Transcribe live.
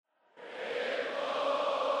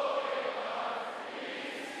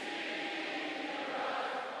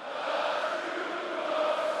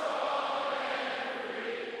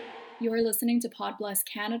You're listening to Pod Bless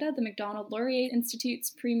Canada, the Macdonald-Laurier Institute's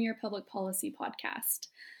premier public policy podcast.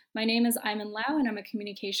 My name is Ai-Men Lau, and I'm a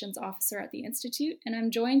communications officer at the Institute, and I'm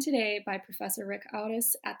joined today by Professor Richard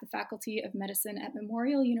Audas at the Faculty of Medicine at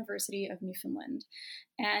Memorial University of Newfoundland.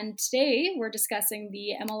 And today we're discussing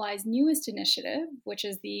the MLI's newest initiative, which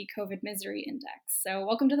is the COVID Misery Index. So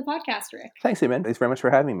welcome to the podcast, Rick. Thanks, Ai-Men. Thanks very much for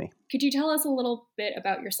having me. Could you tell us a little bit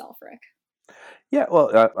about yourself, Rick? Yeah,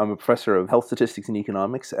 well, I'm a professor of health statistics and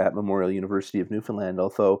economics at Memorial University of Newfoundland.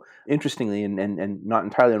 Although, interestingly, and not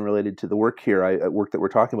entirely unrelated to the work here, work that we're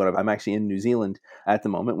talking about, I'm actually in New Zealand at the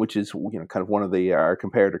moment, which is kind of one of our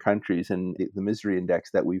comparator countries, and the Misery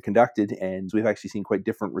Index that we've conducted, and we've actually seen quite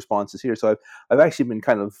different responses here. So I've actually been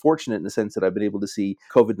kind of fortunate in the sense that I've been able to see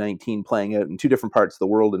COVID-19 playing out in two different parts of the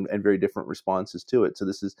world and very different responses to it. So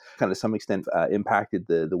this has kind of some extent impacted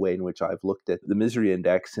the way in which I've looked at the Misery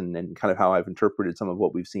Index and kind of how I've interpreted some of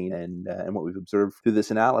what we've seen and what we've observed through this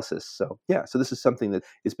analysis. So this is something that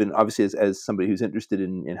has been obviously as somebody who's interested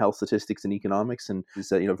in health statistics and economics and is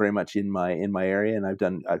very much in my area, and I've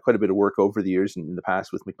done quite a bit of work over the years in the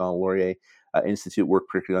past with Macdonald-Laurier Institute, work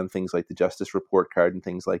particularly on things like the Justice Report Card and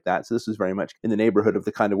things like that. So this is very much in the neighborhood of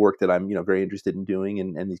the kind of work that I'm very interested in doing,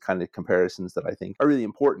 and these kind of comparisons that I think are really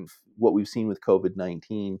important. What we've seen with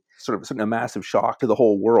COVID-19, sort of a massive shock to the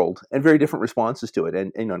whole world, and very different responses to it.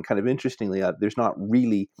 And kind of interestingly, there's not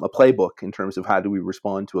really a playbook in terms of how do we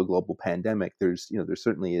respond to a global pandemic. There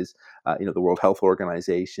certainly is, the World Health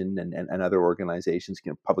Organization and other organizations,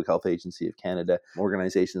 Public Health Agency of Canada,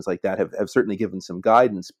 organizations like that have certainly given some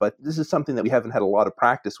guidance, but this is something that we haven't had a lot of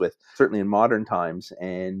practice with, certainly in modern times.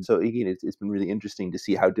 And so again, it's been really interesting to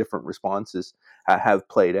see how different responses have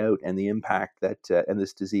played out and the impact that and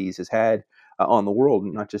this disease has had on the world,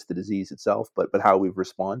 not just the disease itself, but how we've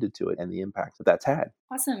responded to it and the impact that that's had.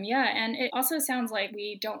 Awesome. Yeah. And it also sounds like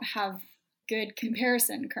we don't have good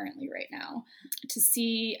comparison currently right now to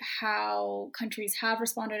see how countries have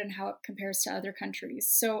responded and how it compares to other countries.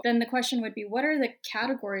 So then the question would be, what are the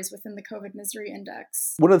categories within the COVID Misery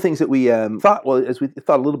Index? One of the things that we thought, as we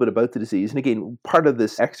thought a little bit about the disease, and again, part of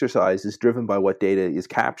this exercise is driven by what data is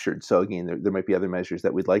captured. So again, there might be other measures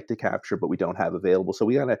that we'd like to capture, but we don't have available. So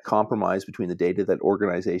we got to compromise between the data that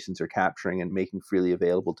organizations are capturing and making freely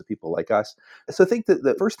available to people like us. So I think that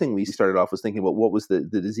the first thing we started off was thinking about what was the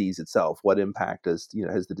disease itself, what impact has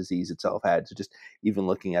the disease itself had. So just even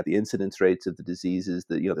looking at the incidence rates of the diseases,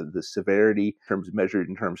 the severity measured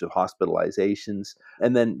in terms of hospitalizations,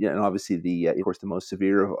 and then obviously of course the most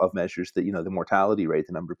severe of measures, the mortality rate,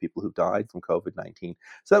 the number of people who died from COVID-19.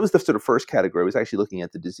 So that was the sort of first category, was actually looking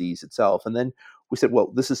at the disease itself. And then we said,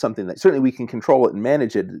 well, this is something that certainly we can control it and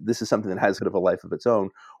manage it. This is something that has sort of a life of its own.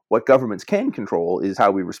 What governments can control is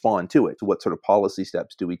how we respond to it. So what sort of policy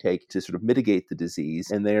steps do we take to sort of mitigate the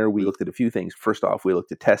disease? And there we looked at a few things. First off, we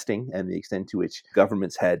looked at testing and the extent to which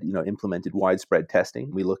governments had, implemented widespread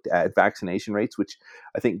testing. We looked at vaccination rates, which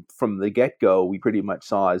I think from the get-go, we pretty much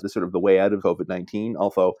saw as the sort of the way out of COVID-19,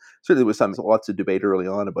 although certainly there was lots of debate early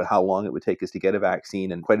on about how long it would take us to get a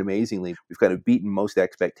vaccine. And quite amazingly, we've kind of beaten most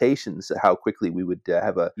expectations how quickly we would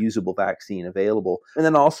have a usable vaccine available. And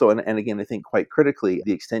then also, and again, I think quite critically,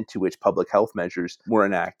 the extent to which public health measures were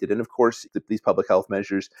enacted. And of course, these public health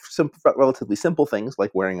measures, some relatively simple things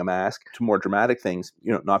like wearing a mask, to more dramatic things,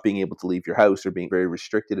 not being able to leave your house or being very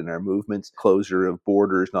restricted in our movements, closure of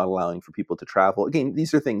borders, not allowing for people to travel. Again,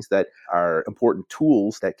 these are things that are important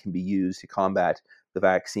tools that can be used to combat the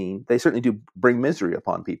vaccine. They certainly do bring misery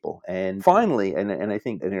upon people. And finally, and I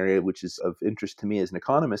think an area which is of interest to me as an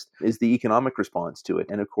economist, is the economic response to it.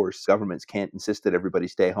 And of course, governments can't insist that everybody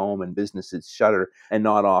stay home and businesses shutter and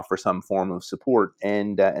not offer some form of support.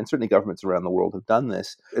 And certainly governments around the world have done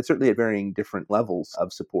this. It's certainly at varying different levels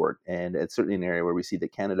of support. And it's certainly an area where we see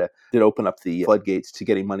that Canada did open up the floodgates to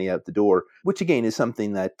getting money out the door, which again is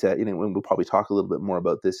something that, we'll probably talk a little bit more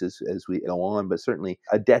about this as we go on, but certainly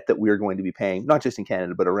a debt that we're going to be paying, not just in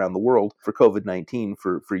Canada, but around the world for COVID-19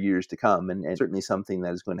 for years to come. And certainly something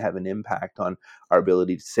that is going to have an impact on our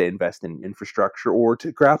ability to, say, invest in infrastructure or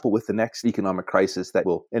to grapple with the next economic crisis that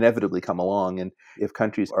will inevitably come along. And if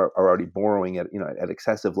countries are already borrowing at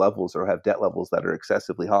excessive levels or have debt levels that are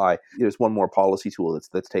excessively high, there's one more policy tool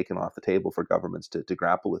that's taken off the table for governments to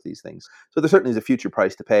grapple with these things. So there certainly is a future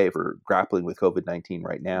price to pay for grappling with COVID-19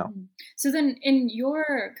 right now. So then in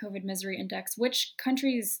your COVID Misery Index, which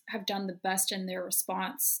countries have done the best in their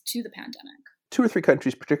response to the pandemic? Two or three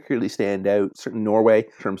countries particularly stand out. Certainly Norway,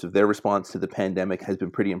 in terms of their response to the pandemic, has been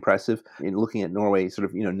pretty impressive. In looking at Norway, sort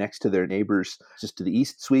of, next to their neighbors, just to the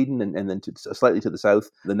east, Sweden, and then slightly to the south,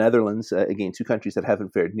 the Netherlands, again, two countries that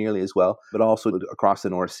haven't fared nearly as well, but also across the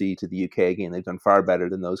North Sea to the UK, again, they've done far better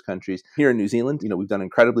than those countries. Here in New Zealand, we've done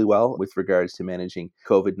incredibly well with regards to managing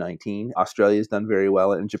COVID-19. Australia's done very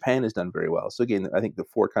well, and Japan has done very well. So again, I think the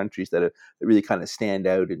four countries that really kind of stand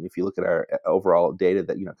out, and if you look at our overall data,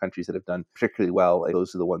 that countries that have done particularly well,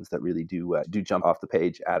 those are the ones that really do jump off the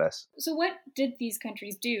page at us. So what did these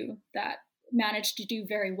countries do that managed to do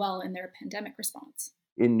very well in their pandemic response?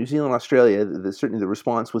 In New Zealand, Australia, certainly the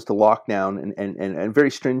response was to lockdown and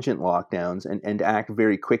very stringent lockdowns and to act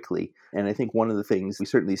very quickly. And I think one of the things we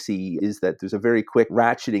certainly see is that there's a very quick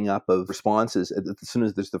ratcheting up of responses as soon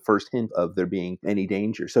as there's the first hint of there being any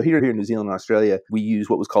danger. So here in New Zealand and Australia, we use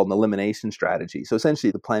what was called an elimination strategy. So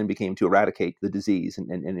essentially the plan became to eradicate the disease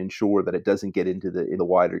and ensure that it doesn't get into the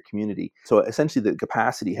wider community. So essentially the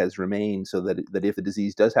capacity has remained so that if the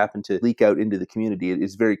disease does happen to leak out into the community, it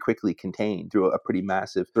is very quickly contained through a pretty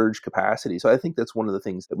massive surge capacity. So I think that's one of the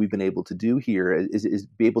things that we've been able to do here is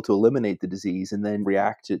be able to eliminate the disease and then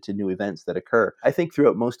react to new events that occur. I think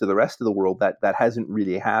throughout most of the rest of the world that hasn't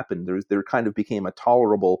really happened. There kind of became a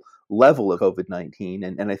tolerable level of COVID-19.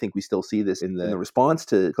 And I think we still see this in the response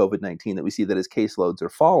to COVID-19, that we see that as caseloads are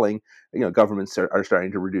falling, governments are starting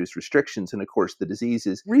to reduce restrictions. And of course, the disease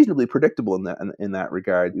is reasonably predictable in that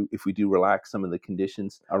regard. If we do relax some of the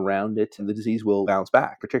conditions around it, the disease will bounce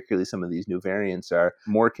back. Particularly some of these new variants are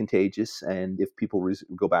more contagious, and if people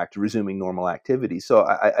go back to resuming normal activity. So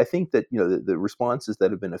I think that the responses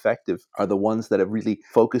that have been effective are the ones that have really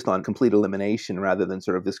focused on complete elimination rather than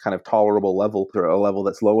sort of this kind of tolerable level, or a level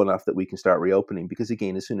that's low enough that we can start reopening. Because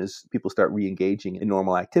again, as soon as people start re-engaging in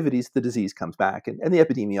normal activities, the disease comes back, and the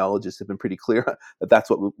epidemiologists have been pretty clear that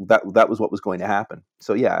that was what was going to happen.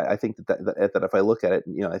 So yeah, I think that if I look at it,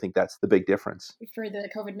 I think that's the big difference. For the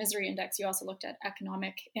COVID misery index, you also looked at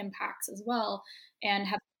economic impacts as well, and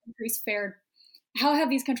how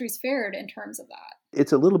have these countries fared in terms of that?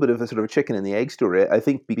 It's a little bit of a sort of a chicken and the egg story. I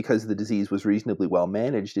think because the disease was reasonably well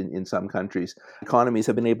managed in some countries, economies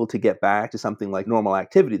have been able to get back to something like normal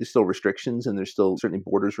activity. There's still restrictions, and there's still certainly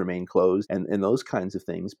borders remain closed and those kinds of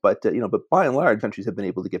things. But but by and large, countries have been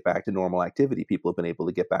able to get back to normal activity. People have been able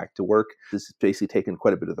to get back to work. This has basically taken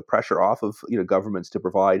quite a bit of the pressure off of governments to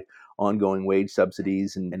provide ongoing wage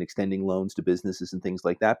subsidies and extending loans to businesses and things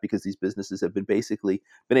like that, because these businesses have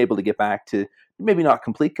been able to get back to maybe not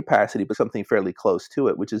complete capacity, but something fairly close to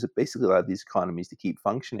it, which is basically allowed these economies to keep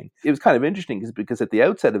functioning. It was kind of interesting because at the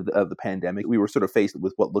outset of the pandemic, we were sort of faced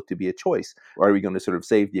with what looked to be a choice. Are we going to sort of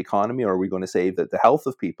save the economy, or are we going to save the health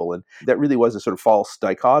of people? And that really was a sort of false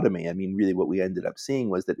dichotomy. I mean, really what we ended up seeing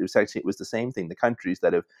was that it was the same thing. The countries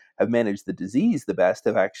that have managed the disease the best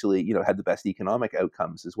have actually, had the best economic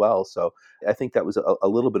outcomes as well. So I think that was a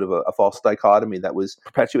little bit of a false dichotomy that was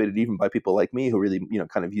perpetuated even by people like me, who really,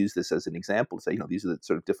 kind of use this as an example to say, these are the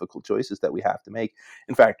sort of difficult choices that we have to make.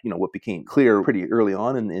 In fact, what became clear pretty early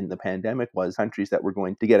on in the pandemic was countries that were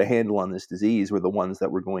going to get a handle on this disease were the ones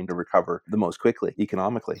that were going to recover the most quickly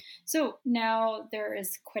economically. So now there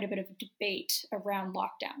is quite a bit of debate around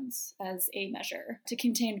lockdowns as a measure to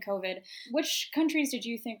contain COVID. Which countries did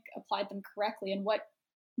you think applied them correctly, and what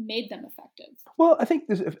made them effective? Well, I think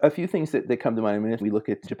there's a few things that come to mind. I mean, if we look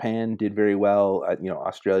at Japan did very well,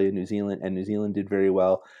 Australia, New Zealand did very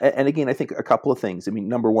well. And again, I think a couple of things. I mean,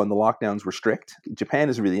 number one, the lockdowns were strict. Japan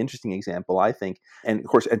is a really interesting example, I think. And of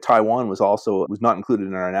course, and Taiwan was not included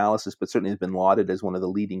in our analysis, but certainly has been lauded as one of the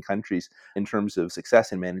leading countries in terms of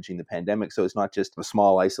success in managing the pandemic. So it's not just a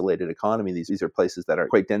small, isolated economy. These are places that are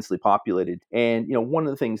quite densely populated. And, one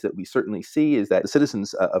of the things that we certainly see is that the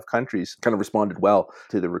citizens of countries kind of responded well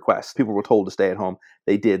to the request. People were told to stay at home.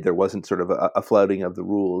 They did. There wasn't sort of a flouting of the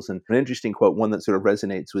rules. And an interesting quote, one that sort of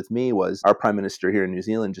resonates with me, was our Prime Minister here in New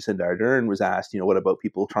Zealand, Jacinda Ardern, was asked, what about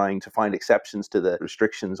people trying to find exceptions to the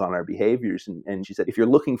restrictions on our behaviors? And she said, if you're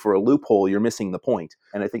looking for a loophole, you're missing the point.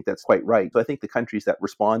 And I think that's quite right. So I think the countries that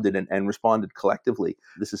responded and responded collectively,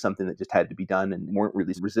 this is something that just had to be done, and weren't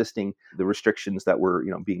really resisting the restrictions that were,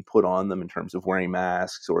 being put on them in terms of wearing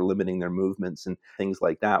masks or limiting their movements and things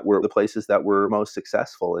like that, were the places that were most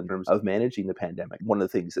successful in terms of managing the pandemic. One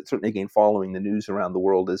of the things that certainly, again, following the news around the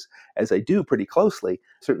world as I do pretty closely,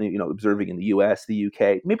 certainly, observing in the US, the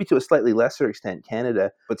UK, maybe to a slightly lesser extent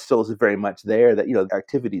Canada, but still is very much there that,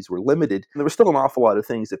 activities were limited. And there was still an awful lot of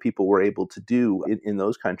things that people were able to do in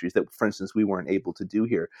those countries that, for instance, we weren't able to do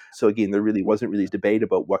here. So again, there really wasn't debate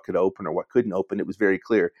about what could open or what couldn't open. It was very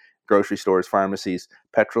clear. grocery stores, pharmacies,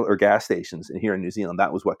 petrol or gas stations. And here in New Zealand,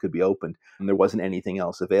 that was what could be opened. And there wasn't anything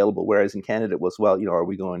else available. Whereas in Canada, it was, well, are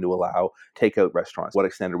we going to allow takeout restaurants? What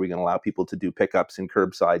extent are we going to allow people to do pickups and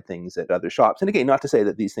curbside things at other shops? And again, not to say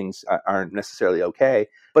that these things aren't necessarily okay,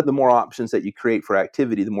 but the more options that you create for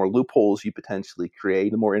activity, the more loopholes you potentially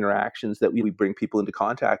create, the more interactions that we bring people into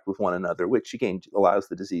contact with one another, which again allows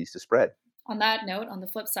the disease to spread. On that note, on the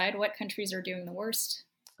flip side, what countries are doing the worst?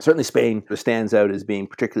 Certainly Spain stands out as being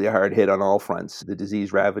particularly hard hit on all fronts. The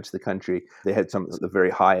disease ravaged the country. They had some of the very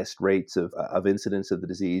highest rates of incidence of the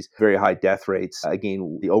disease, very high death rates.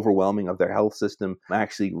 Again, the overwhelming of their health system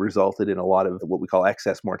actually resulted in a lot of what we call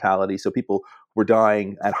excess mortality. So people were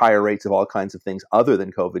dying at higher rates of all kinds of things other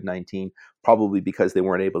than COVID-19, probably because they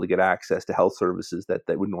weren't able to get access to health services that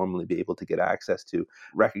would normally be able to get access to.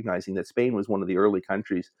 Recognizing that Spain was one of the early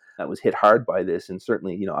countries that was hit hard by this, and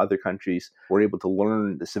certainly, other countries were able to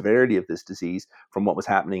learn the severity of this disease from what was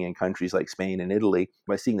happening in countries like Spain and Italy.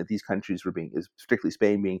 By seeing that these countries were particularly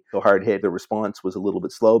Spain being so hard hit, the response was a little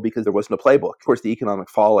bit slow because there wasn't a playbook. Of course, the economic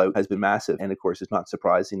fallout has been massive, and of course, it's not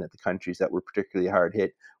surprising that the countries that were particularly hard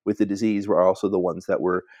hit with the disease were also the ones that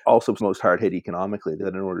were also most hard hit economically.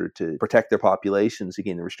 That in order to protect their populations,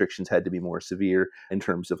 again, the restrictions had to be more severe in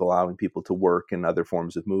terms of allowing people to work and other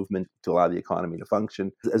forms of movement to allow the economy to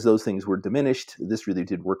function. As those things were diminished, this really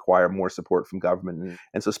did require more support from government.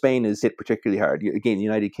 And so Spain is hit particularly hard. Again, the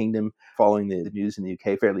United Kingdom, following the news in the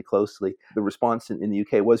UK fairly closely, the response in the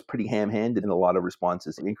UK was pretty ham-handed in a lot of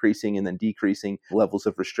responses, increasing and then decreasing levels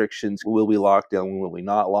of restrictions. Will we lock down? Will we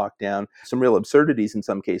not lock down? Some real absurdities in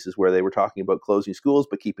some cases where they were talking about closing schools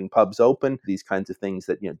but keeping pubs open, these kinds of things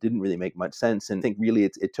that didn't really make much sense. And I think really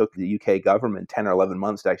it took the UK government 10 or 11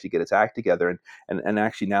 months to actually get its act together, and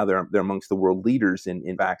actually now they're amongst the world leaders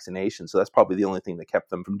in vaccination. So that's probably the only thing that kept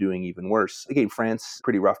them from doing even worse. Again, France,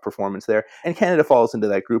 pretty rough performance there, and Canada falls into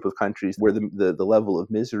that group of countries where the level of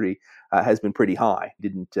misery has been pretty high.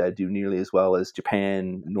 Didn't do nearly as well as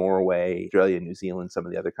Japan, Norway, Australia, New Zealand, some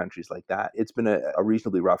of the other countries like that. It's been a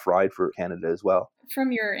reasonably rough ride for Canada as well.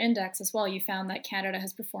 From your index as well, you found that Canada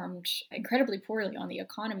has performed incredibly poorly on the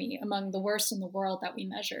economy, among the worst in the world that we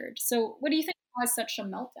measured. So what do you think caused such a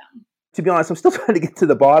meltdown? To be honest, I'm still trying to get to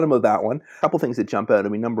the bottom of that one. A couple things that jump out. I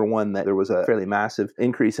mean, number one, that there was a fairly massive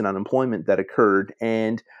increase in unemployment that occurred.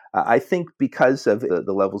 And I think because of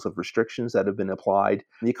the levels of restrictions that have been applied,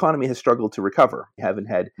 the economy has struggled to recover. We haven't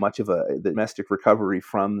had much of the domestic recovery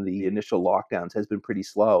from the initial lockdowns has been pretty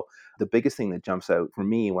slow. The biggest thing that jumps out for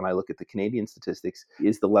me when I look at the Canadian statistics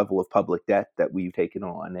is the level of public debt that we've taken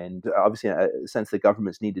on. And obviously a sense that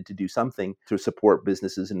governments needed to do something to support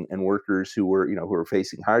businesses and workers who were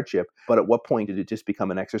facing hardship. But at what point did it just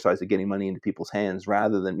become an exercise of getting money into people's hands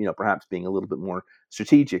rather than, perhaps being a little bit more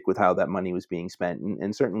strategic with how that money was being spent?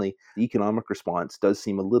 And certainly the economic response does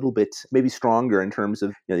seem a little bit maybe stronger in terms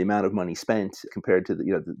of the amount of money spent compared to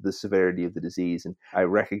the severity of the disease. And I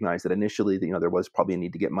recognize that initially there was probably a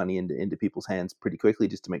need to get money into people's hands pretty quickly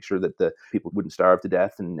just to make sure that the people wouldn't starve to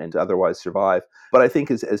death and otherwise survive. But I think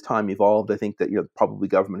as time evolved, I think that probably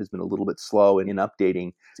government has been a little bit slow in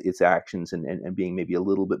updating its actions and being maybe a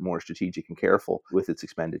little bit more strategic and careful with its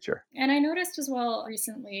expenditure. And I noticed as well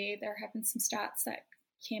recently there have been some stats that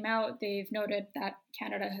came out. They've noted that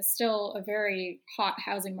Canada has still a very hot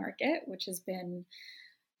housing market, which has been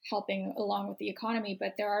helping along with the economy,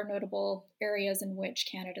 but there are notable areas in which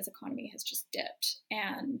Canada's economy has just dipped.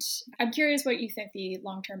 And I'm curious what you think the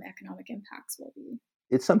long-term economic impacts will be.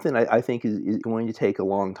 It's something I think is going to take a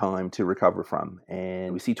long time to recover from.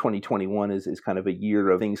 And we see 2021 as kind of a year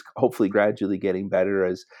of things hopefully gradually getting better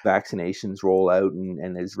as vaccinations roll out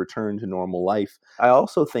and as return to normal life. I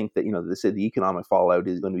also think that, the economic fallout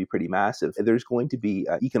is going to be pretty massive. There's going to be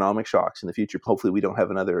economic shocks in the future. Hopefully we don't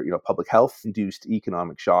have another, public health induced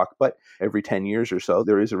economic shock, but every 10 years or so,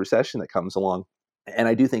 there is a recession that comes along. And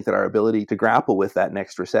I do think that our ability to grapple with that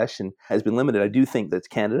next recession has been limited. I do think that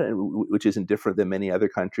Canada, which isn't different than many other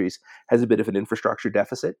countries, has a bit of an infrastructure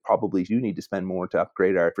deficit. Probably do need to spend more to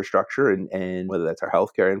upgrade our infrastructure, and whether that's our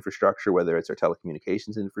healthcare infrastructure, whether it's our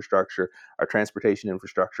telecommunications infrastructure, our transportation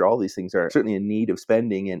infrastructure, all these things are certainly in need of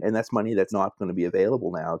spending. And that's money that's not going to be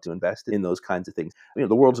available now to invest in those kinds of things.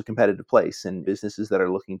 The world's a competitive place, and businesses that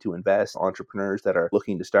are looking to invest, entrepreneurs that are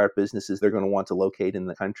looking to start businesses, they're going to want to locate in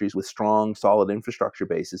the countries with strong, solid infrastructure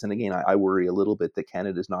bases. And again, I worry a little bit that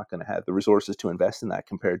Canada is not going to have the resources to invest in that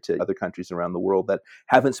compared to other countries around the world that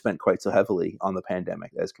haven't spent quite so heavily on the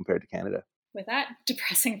pandemic as compared to Canada. With that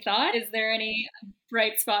depressing thought, is there any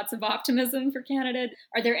bright spots of optimism for Canada?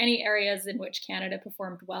 Are there any areas in which Canada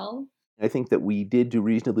performed well? I think that we did do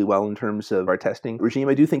reasonably well in terms of our testing regime.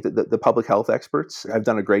 I do think that the public health experts have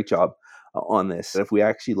done a great job on this. If we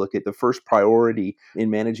actually look at the first priority in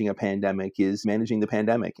managing a pandemic is managing the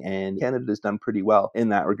pandemic, and Canada has done pretty well in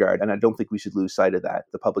that regard. And I don't think we should lose sight of that.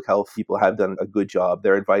 The public health people have done a good job.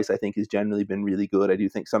 Their advice, I think, has generally been really good. I do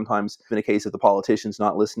think sometimes it's been a case of the politicians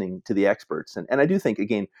not listening to the experts. And I do think,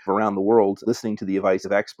 again, around the world, listening to the advice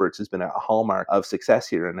of experts has been a hallmark of success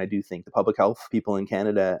here. And I do think the public health people in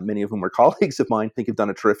Canada, many of whom are colleagues of mine, think have done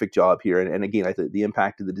a terrific job here. And again, I think the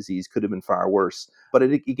impact of the disease could have been far worse. But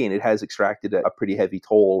it has extracted a pretty heavy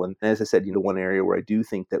toll. And as I said, one area where I do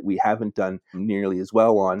think that we haven't done nearly as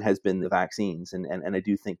well on has been the vaccines. And I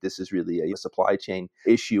do think this is really a supply chain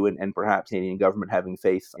issue, and perhaps Canadian government having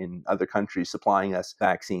faith in other countries supplying us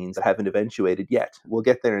vaccines that haven't eventuated yet. We'll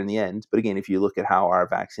get there in the end. But again, if you look at how our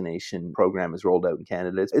vaccination program is rolled out in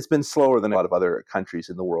Canada, it's been slower than a lot of other countries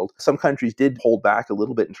in the world. Some countries did hold back a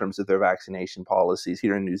little bit in terms of their vaccination policies.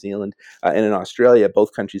 Here in New Zealand and in Australia,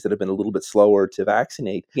 both countries that have been a little bit slower to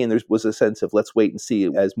vaccinate. Again, there was a sense of let's wait and see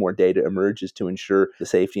as more data emerges to ensure the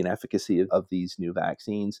safety and efficacy of these new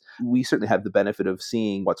vaccines. We certainly have the benefit of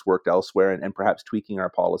seeing what's worked elsewhere and perhaps tweaking our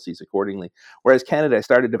policies accordingly. Whereas Canada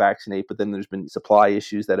started to vaccinate, but then there's been supply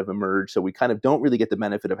issues that have emerged. So we kind of don't really get the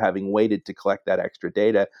benefit of having waited to collect that extra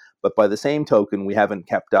data. But by the same token, we haven't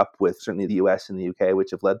kept up with certainly the US and the UK,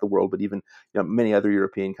 which have led the world, but even many other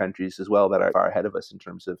European countries as well that are far ahead of us in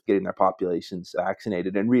terms of getting their populations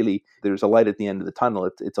vaccinated. And really, there's a light at the end of the tunnel.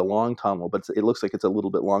 It's a long tunnel, but it looks like it's a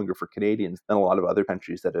little bit longer for Canadians than a lot of other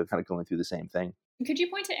countries that are kind of going through the same thing. Could you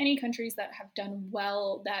point to any countries that have done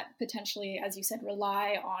well that potentially, as you said,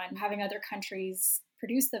 rely on having other countries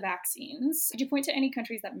produce the vaccines? Could you point to any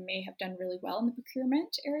countries that may have done really well in the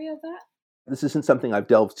procurement area of that? This isn't something I've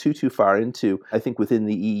delved too far into. I think within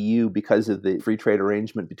the EU, because of the free trade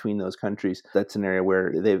arrangement between those countries, that's an area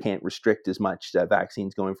where they can't restrict as much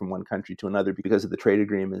vaccines going from one country to another because of the trade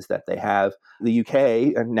agreements that they have. The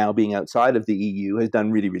UK, now being outside of the EU, has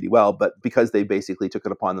done really, really well, but because they basically took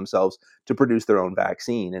it upon themselves to produce their own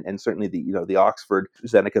vaccine. And certainly the Oxford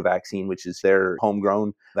Zeneca vaccine, which is their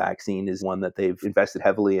homegrown vaccine, is one that they've invested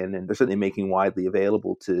heavily in, and they're certainly making widely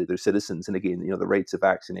available to their citizens. And again, the rates of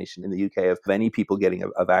vaccination in the UK of any people getting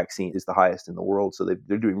a vaccine is the highest in the world. So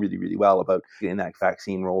they're doing really, really well about getting that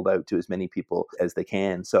vaccine rolled out to as many people as they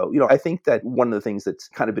can. So, I think that one of the things that's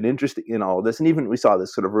kind of been interesting in all of this, and even we saw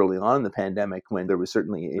this sort of early on in the pandemic when there was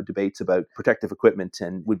certainly debates about protective equipment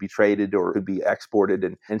and would be traded or could be exported.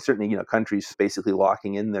 And certainly, countries basically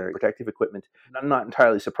locking in their protective equipment. I'm not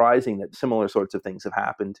entirely surprising that similar sorts of things have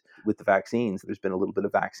happened with the vaccines. There's been a little bit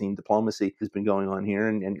of vaccine diplomacy has been going on here,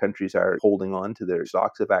 and countries are holding on to their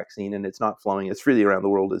stocks of vaccine, and it's not flowing as freely around the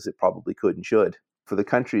world as it probably could and should. For the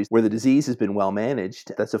countries where the disease has been well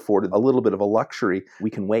managed, that's afforded a little bit of a luxury.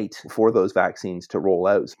 We can wait for those vaccines to roll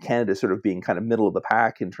out. So Canada sort of being kind of middle of the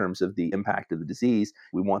pack in terms of the impact of the disease.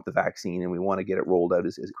 We want the vaccine and we want to get it rolled out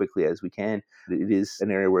as quickly as we can. It is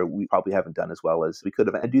an area where we probably haven't done as well as we could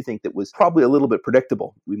have. I do think that was probably a little bit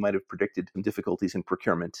predictable. We might have predicted some difficulties in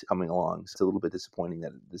procurement coming along. So it's a little bit disappointing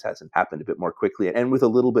that this hasn't happened a bit more quickly and with a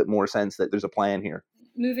little bit more sense that there's a plan here.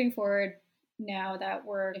 Moving forward, now that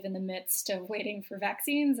we're in the midst of waiting for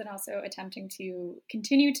vaccines and also attempting to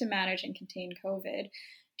continue to manage and contain COVID,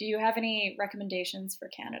 do you have any recommendations for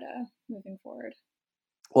Canada moving forward?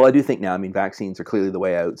 Well, I do think now, vaccines are clearly the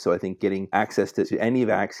way out. So I think getting access to any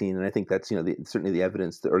vaccine, and I think that's, certainly the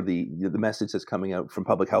evidence or the message that's coming out from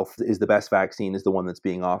public health is the best vaccine is the one that's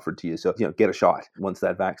being offered to you. So, get a shot once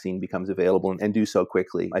that vaccine becomes available and do so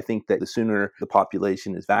quickly. I think that the sooner the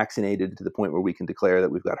population is vaccinated to the point where we can declare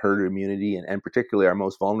that we've got herd immunity and particularly our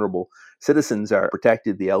most vulnerable citizens are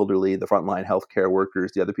protected, the elderly, the frontline healthcare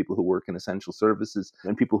workers, the other people who work in essential services,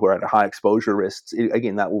 and people who are at high exposure risks,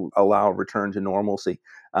 again, that will allow a return to normalcy.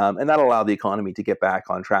 And that'll allow the economy to get back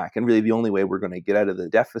on track. And really the only way we're going to get out of the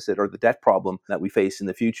deficit or the debt problem that we face in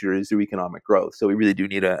the future is through economic growth. So we really do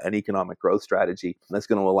need an economic growth strategy that's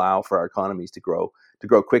going to allow for our economies to grow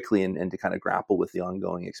quickly and to kind of grapple with the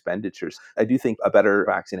ongoing expenditures. I do think a better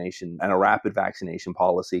vaccination and a rapid vaccination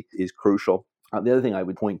policy is crucial. The other thing I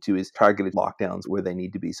would point to is targeted lockdowns where they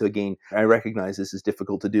need to be. So again, I recognize this is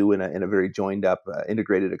difficult to do in a very joined up,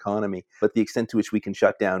 integrated economy, but the extent to which we can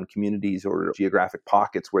shut down communities or geographic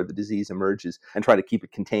pockets where the disease emerges and try to keep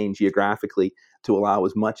it contained geographically to allow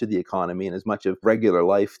as much of the economy and as much of regular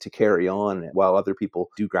life to carry on while other people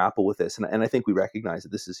do grapple with this. And I think we recognize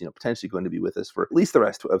that this is potentially going to be with us for at least the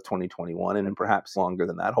rest of 2021 and perhaps longer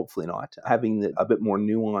than that, hopefully not. Having a bit more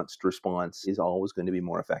nuanced response is always going to be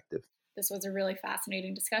more effective. This was a really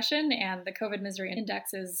fascinating discussion, and the COVID Misery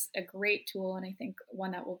Index is a great tool, and I think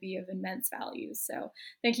one that will be of immense value. So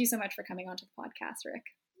thank you so much for coming onto the podcast, Rick.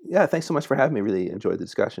 Yeah, thanks so much for having me. Really enjoyed the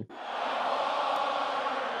discussion.